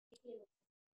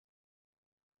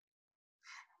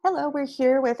Hello, we're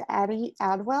here with Addy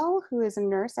Adwell, who is a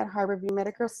nurse at Harborview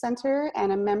Medical Center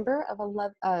and a member of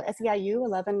SEIU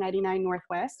 1199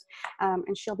 Northwest.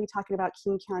 And she'll be talking about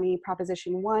King County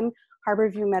Proposition 1,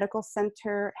 Harborview Medical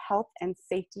Center Health and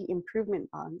Safety Improvement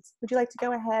Bonds. Would you like to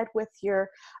go ahead with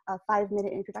your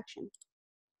 5-minute introduction?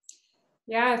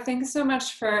 Yeah, thanks so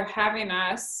much for having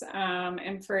us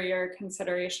and for your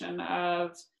consideration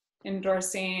of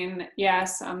endorsing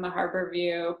yes on the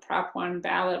Harborview Prop 1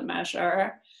 ballot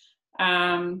measure.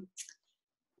 Now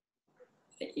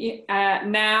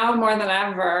more than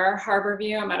ever,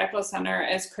 Harborview Medical Center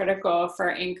is critical for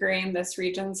anchoring this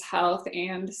region's health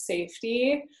and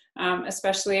safety,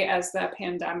 especially as the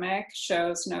pandemic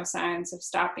shows no signs of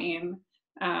stopping.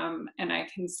 And I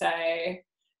can say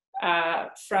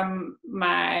from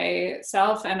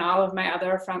myself and all of my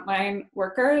other frontline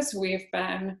workers, we've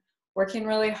been working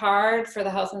really hard for the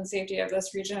health and safety of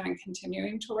this region and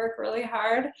continuing to work really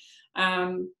hard.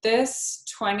 This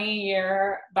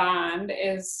 20-year bond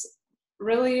is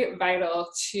really vital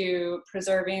to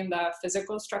preserving the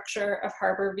physical structure of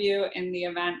Harborview in the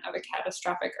event of a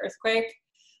catastrophic earthquake.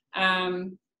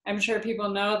 I'm sure people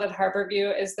know that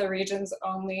Harborview is the region's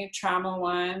only Trauma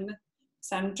 1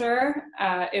 center.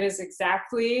 It is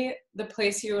exactly the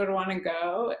place you would want to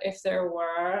go if there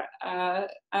were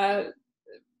a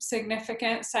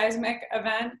significant seismic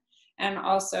event, and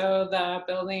also the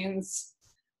buildings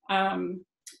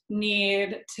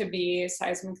need to be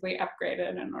seismically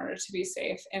upgraded in order to be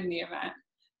safe in the event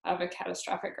of a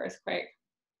catastrophic earthquake.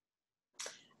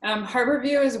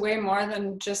 Harborview is way more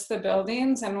than just the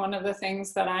buildings, and one of the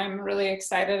things that I'm really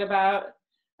excited about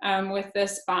with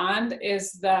this bond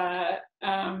is the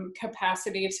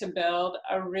capacity to build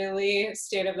a really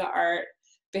state-of-the-art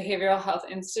behavioral health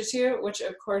institute, which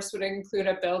of course would include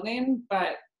a building,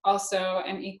 but also,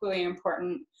 and equally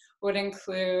important, would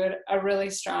include a really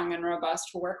strong and robust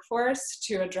workforce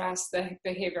to address the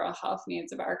behavioral health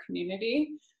needs of our community,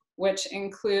 which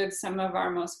includes some of our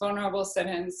most vulnerable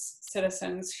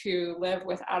citizens who live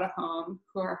without a home,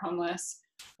 who are homeless,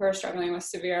 who are struggling with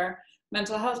severe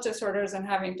mental health disorders and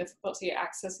having difficulty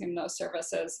accessing those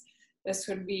services. This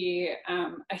would be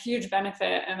a huge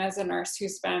benefit, and as a nurse who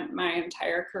spent my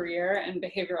entire career in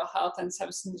behavioral health and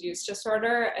substance use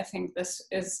disorder, I think this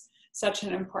is such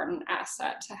an important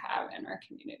asset to have in our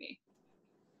community.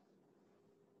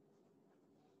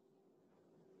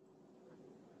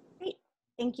 Great,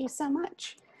 thank you so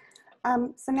much.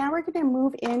 So now we're going to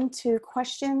move into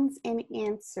questions and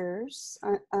answers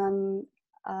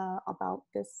about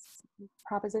this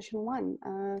Proposition 1.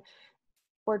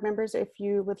 Board members, if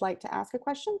you would like to ask a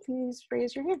question, please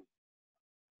raise your hand.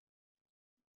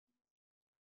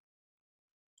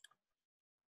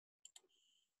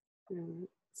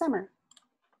 Summer.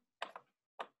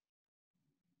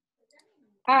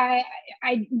 I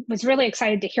was really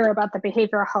excited to hear about the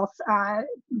behavioral health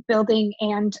building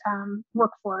and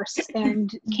workforce. And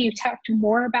can you talk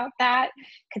more about that?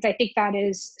 Because I think that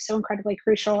is so incredibly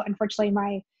crucial. Unfortunately,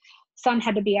 my son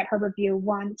had to be at Harborview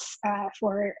once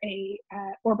for a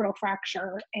orbital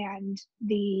fracture, and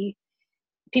the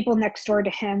people next door to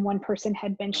him, one person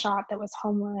had been shot that was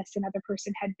homeless, another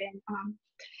person had been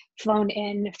flown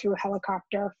in through a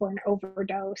helicopter for an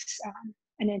overdose,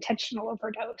 an intentional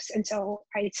overdose. And so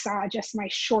I saw just my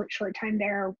short time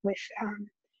there with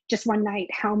just one night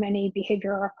how many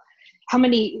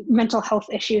mental health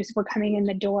issues were coming in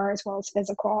the door as well as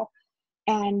physical,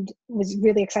 and was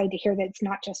really excited to hear that it's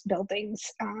not just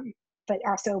buildings, but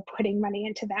also putting money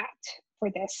into that for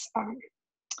this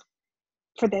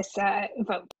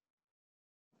vote.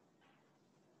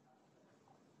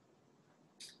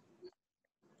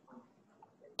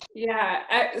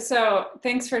 Yeah, so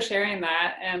thanks for sharing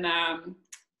that. And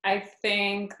I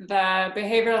think the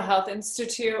Behavioral Health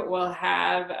Institute will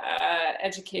have an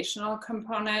educational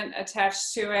component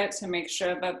attached to it to make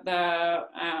sure that the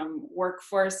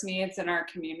workforce needs in our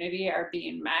community are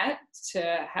being met,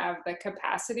 to have the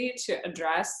capacity to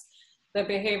address the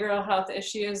behavioral health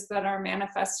issues that are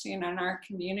manifesting in our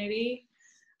community.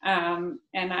 And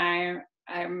I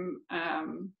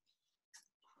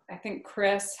think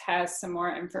Chris has some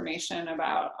more information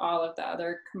about all of the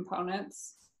other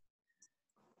components.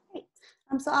 Great.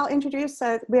 So I'll introduce,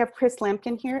 we have Chris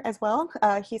Lampkin here as well.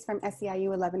 He's from SEIU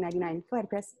 1199. Go ahead,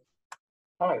 Chris.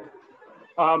 Hi.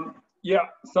 Yeah,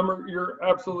 Summer, you're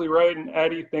absolutely right. And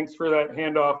Addy, thanks for that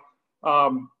handoff.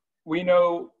 We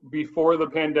know before the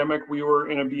pandemic, we were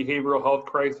in a behavioral health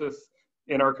crisis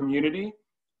in our community.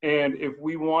 And if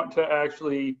we want to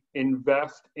actually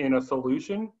invest in a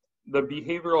solution, the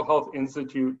Behavioral Health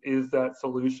Institute is that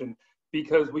solution,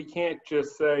 because we can't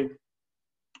just say,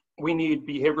 we need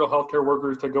behavioral healthcare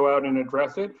workers to go out and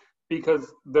address it,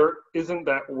 because there isn't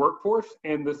that workforce,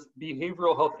 and this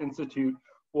Behavioral Health Institute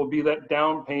will be that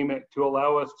down payment to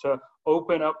allow us to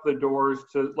open up the doors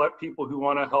to let people who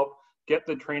want to help get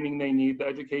the training they need, the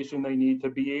education they need to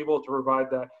be able to provide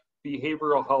that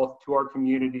behavioral health to our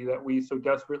community that we so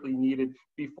desperately needed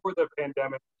before the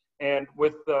pandemic. And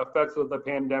with the effects of the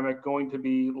pandemic going to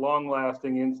be long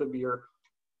lasting and severe,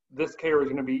 this care is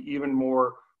going to be even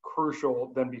more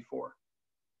crucial than before.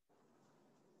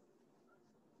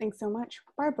 Thanks so much.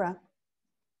 Barbara.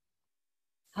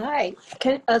 Hi,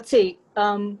 let's see,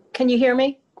 can you hear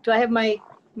me? Do I have my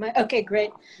okay,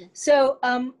 great. So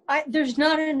there's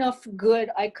not enough good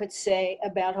I could say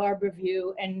about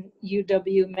Harborview and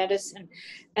UW Medicine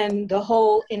and the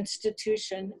whole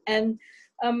institution. And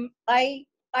I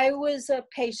was a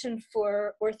patient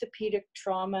for orthopedic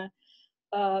trauma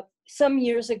some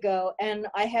years ago, and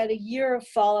I had a year of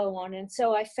follow-on. And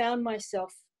so I found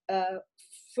myself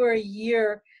for a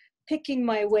year picking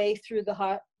my way through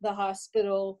the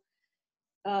hospital,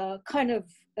 kind of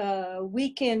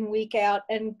week in, week out,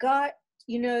 and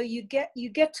you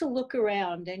get to look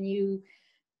around, and you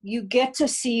get to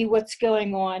see what's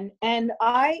going on. And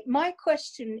my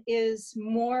question is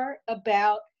more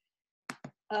about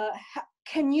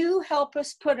can you help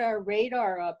us put our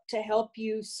radar up to help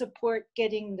you support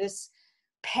getting this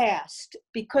passed,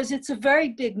 because it's a very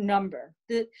big number.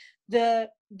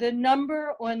 The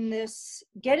number on this,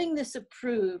 getting this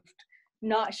approved,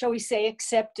 not, shall we say,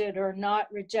 accepted or not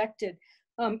rejected,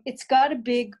 it's got a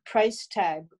big price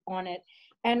tag on it.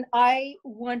 And I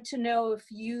want to know if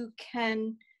you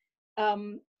can add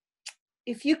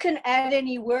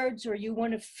any words, or you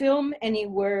want to film any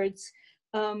words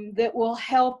that will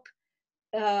help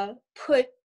put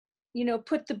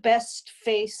the best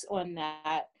face on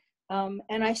that.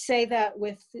 And I say that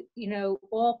with,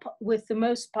 with the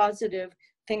most positive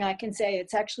thing I can say.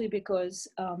 It's actually because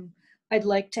I'd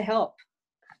like to help.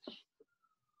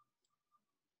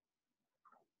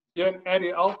 Yeah, and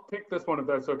Addy, I'll take this one if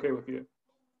that's okay with you.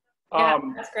 Yeah,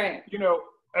 that's great.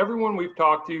 Everyone we've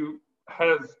talked to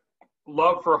has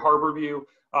love for Harborview.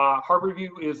 Harborview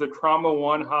is a Trauma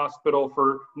One hospital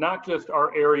for not just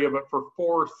our area, but for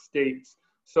 4 states.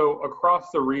 So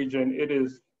across the region, it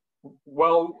is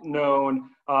well known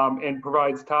and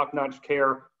provides top-notch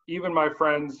care. Even my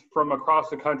friends from across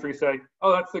the country say,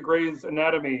 "Oh, that's the Grey's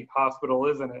Anatomy hospital,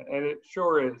 isn't it?" And it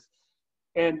sure is.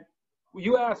 And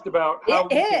you asked about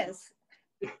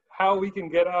how we can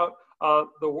get out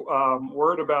the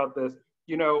word about this.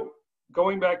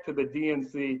 Going back to the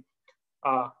DNC,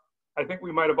 I think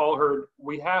we might have all heard,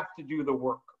 we have to do the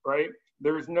work, right?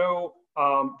 There's no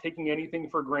taking anything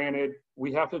for granted.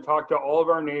 We have to talk to all of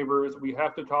our neighbors. We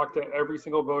have to talk to every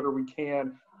single voter we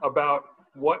can about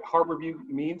what Harborview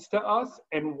means to us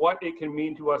and what it can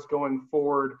mean to us going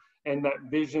forward, and that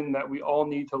vision that we all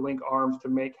need to link arms to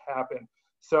make happen.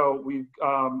 So we've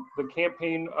the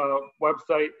campaign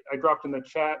website I dropped in the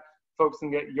chat. Folks can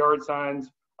get yard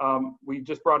signs. We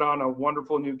just brought on a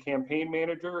wonderful new campaign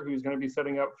manager who's going to be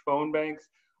setting up phone banks.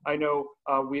 I know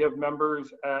we have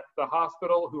members at the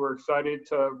hospital who are excited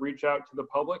to reach out to the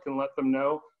public and let them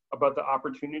know about the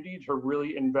opportunity to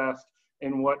really invest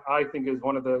in what I think is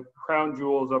one of the crown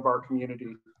jewels of our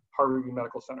community, Harborview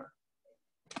Medical Center.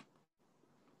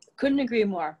 Couldn't agree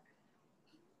more.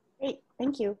 Great,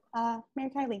 thank you. Mary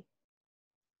Kylie.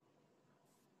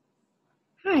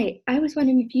 Hi, I was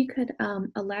wondering if you could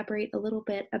elaborate a little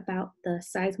bit about the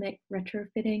seismic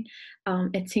retrofitting.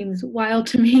 It seems wild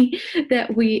to me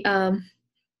that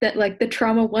that like the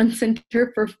Trauma One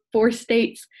Center for 4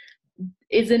 states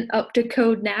isn't up to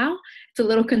code now. It's a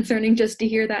little concerning just to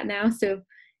hear that now. So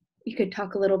you could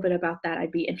talk a little bit about that.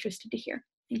 I'd be interested to hear.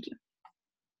 Thank you.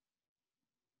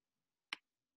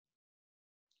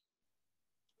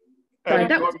 Sorry,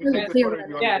 that was really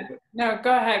clear. Yeah, no,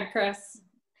 go ahead, Chris.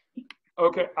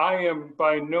 Okay, I am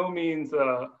by no means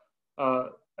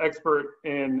expert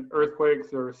in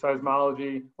earthquakes or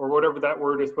seismology or whatever that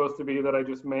word is supposed to be that I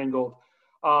just mangled.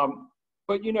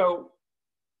 But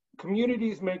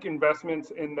communities make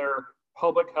investments in their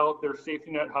public health, their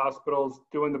safety net hospitals,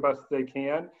 doing the best they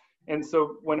can. And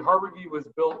so when Harborview was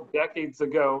built decades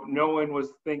ago, no one was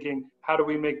thinking, how do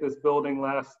we make this building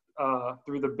last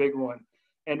through the big one?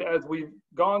 And as we've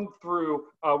gone through,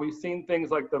 we've seen things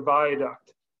like the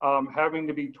viaduct having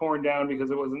to be torn down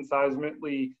because it wasn't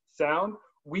seismically sound.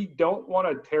 We don't want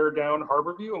to tear down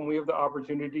Harborview, and we have the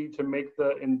opportunity to make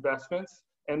the investments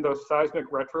and those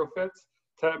seismic retrofits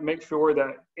to make sure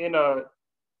that in a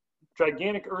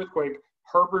gigantic earthquake,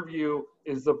 Harborview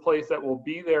is the place that will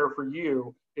be there for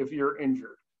you if you're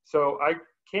injured. So I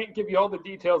can't give you all the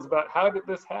details about how did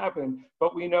this happen,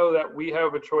 but we know that we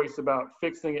have a choice about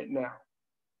fixing it now.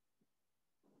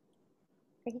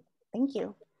 Great, thank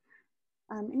you.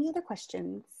 Any other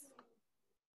questions?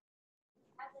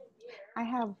 I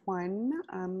have one,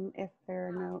 if there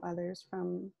are no others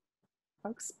from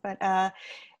folks, but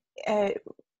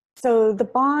so the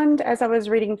bond, as I was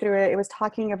reading through it, it was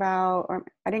talking about, or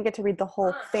I didn't get to read the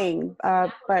whole thing,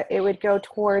 but it would go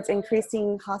towards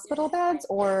increasing hospital beds,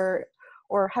 or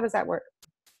how does that work?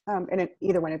 And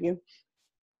either one of you.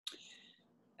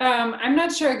 I'm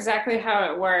not sure exactly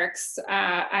how it works.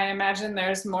 I imagine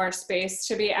there's more space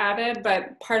to be added,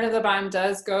 but part of the bond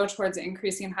does go towards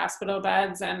increasing hospital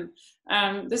beds. And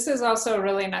this is also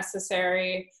really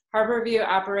necessary. Harborview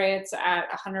operates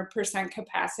at 100%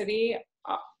 capacity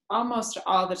almost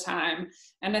all the time.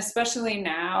 And especially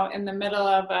now in the middle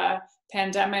of a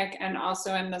pandemic and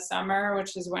also in the summer,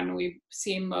 which is when we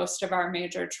see most of our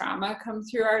major trauma come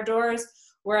through our doors,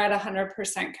 we're at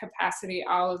 100% capacity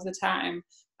all of the time.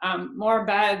 More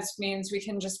beds means we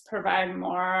can just provide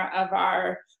more of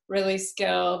our really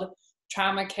skilled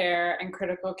trauma care and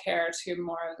critical care to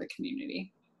more of the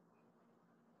community.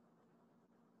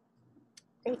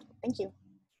 Great, thank you.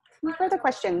 Any further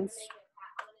questions?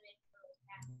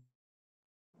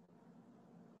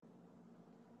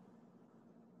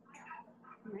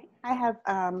 All right. I have,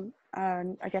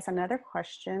 I guess, another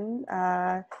question.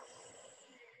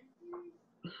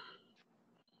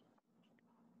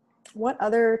 What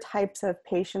other types of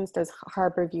patients does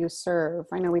Harborview serve?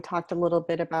 I know we talked a little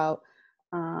bit about,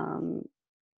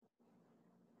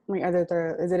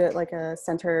 is it like a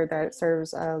center that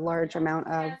serves a large amount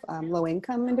of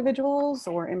low-income individuals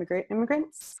or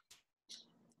immigrants?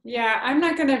 Yeah, I'm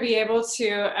not going to be able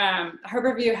to,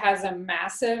 Harborview has a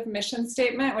massive mission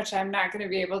statement, which I'm not going to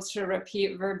be able to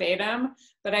repeat verbatim,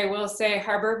 but I will say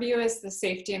Harborview is the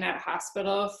safety net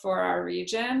hospital for our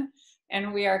region.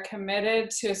 And we are committed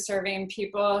to serving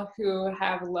people who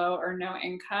have low or no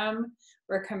income.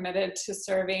 We're committed to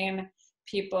serving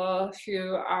people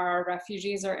who are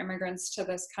refugees or immigrants to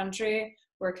this country.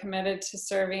 We're committed to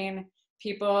serving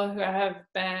people who have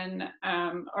been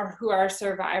or who are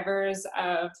survivors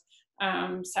of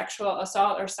sexual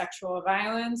assault or sexual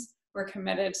violence. We're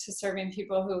committed to serving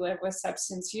people who live with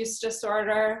substance use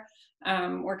disorder.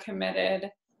 We're committed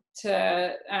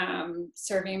to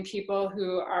serving people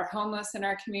who are homeless in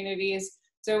our communities.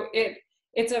 So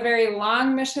it's a very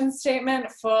long mission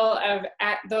statement full of,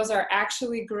 those are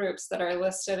actually groups that are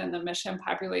listed in the mission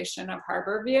population of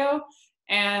Harborview.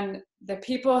 And the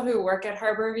people who work at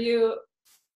Harborview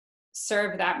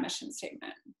serve that mission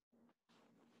statement.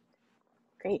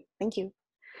 Great, thank you.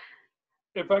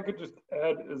 If I could just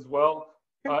add as well,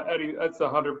 Addy, that's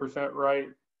 100% right.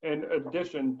 In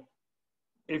addition,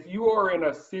 if you are in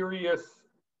a serious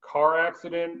car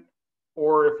accident,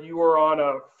 or if you are on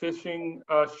a fishing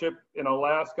ship in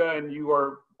Alaska and you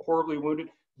are horribly wounded,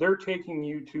 they're taking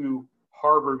you to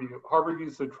Harborview. Harborview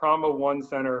is the Trauma One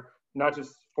Center, not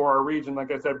just for our region,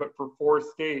 like I said, but for 4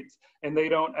 states. And they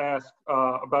don't ask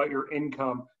about your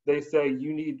income. They say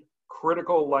you need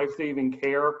critical life-saving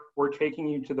care. We're taking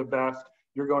you to the best.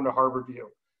 You're going to Harborview.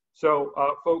 So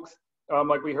folks,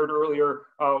 like we heard earlier,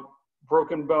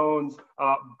 broken bones,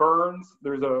 burns.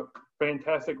 There's a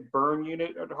fantastic burn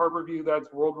unit at Harborview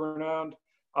that's world-renowned.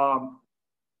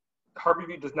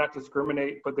 Harborview does not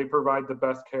discriminate, but they provide the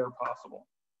best care possible.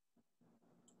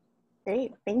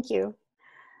 Great, thank you.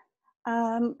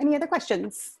 Any other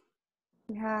questions?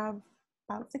 We have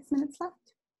about 6 minutes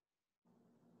left.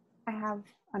 I have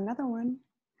another one.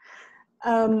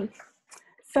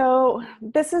 So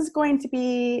this is going to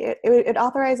be, it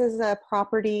authorizes a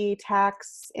property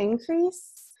tax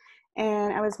increase.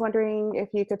 And I was wondering if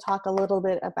you could talk a little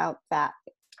bit about that.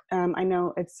 I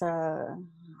know it's, I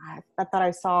thought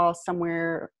I saw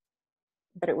somewhere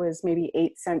that it was maybe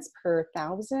 8 cents per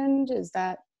thousand. Is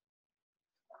that?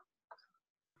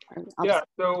 Yeah,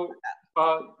 so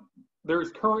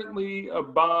there's currently a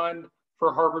bond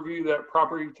for Harborview that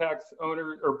property tax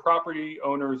owners or property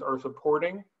owners are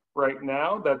supporting right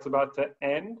now. That's about to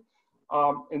end.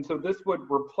 And so this would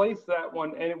replace that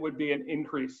one, and it would be an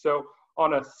increase. So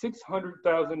on a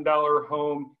 $600,000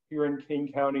 home here in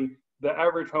King County, the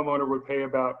average homeowner would pay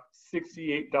about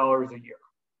 $68 a year.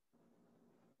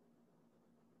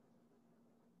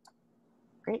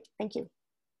 Great, thank you.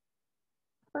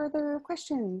 Further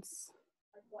questions?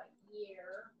 Like what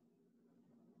year?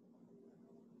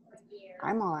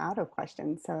 I'm all out of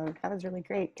questions, so that was really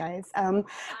great, guys.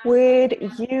 Would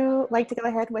you like to go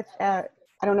ahead with, I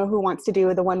don't know who wants to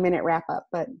do the 1-minute wrap up,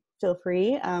 but feel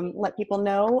free. Let people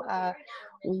know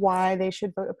why they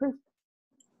should vote approve.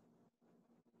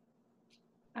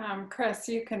 Chris,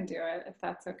 you can do it if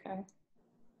that's okay.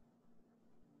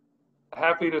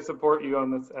 Happy to support you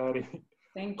on this, Addy.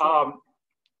 Thank you.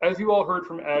 As you all heard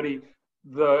from Addy,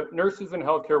 the nurses and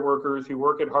healthcare workers who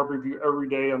work at Harborview every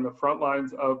day on the front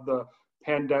lines of the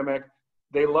pandemic,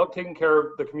 they love taking care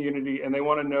of the community, and they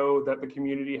want to know that the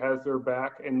community has their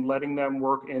back, and letting them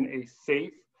work in a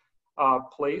safe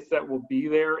place that will be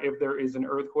there if there is an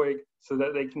earthquake, so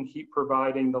that they can keep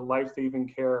providing the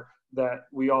life-saving care that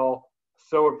we all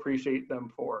so appreciate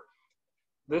them for.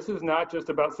 This is not just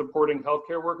about supporting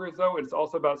healthcare workers, though. It's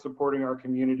also about supporting our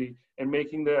community and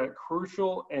making the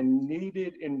crucial and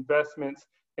needed investments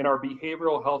in our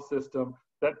behavioral health system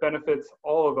that benefits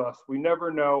all of us. We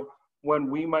never know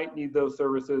when we might need those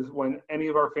services, when any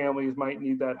of our families might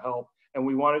need that help, and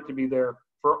we want it to be there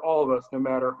for all of us, no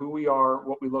matter who we are,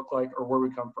 what we look like, or where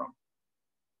we come from.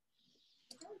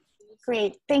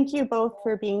 Great. Thank you both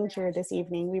for being here this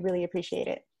evening. We really appreciate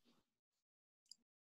it.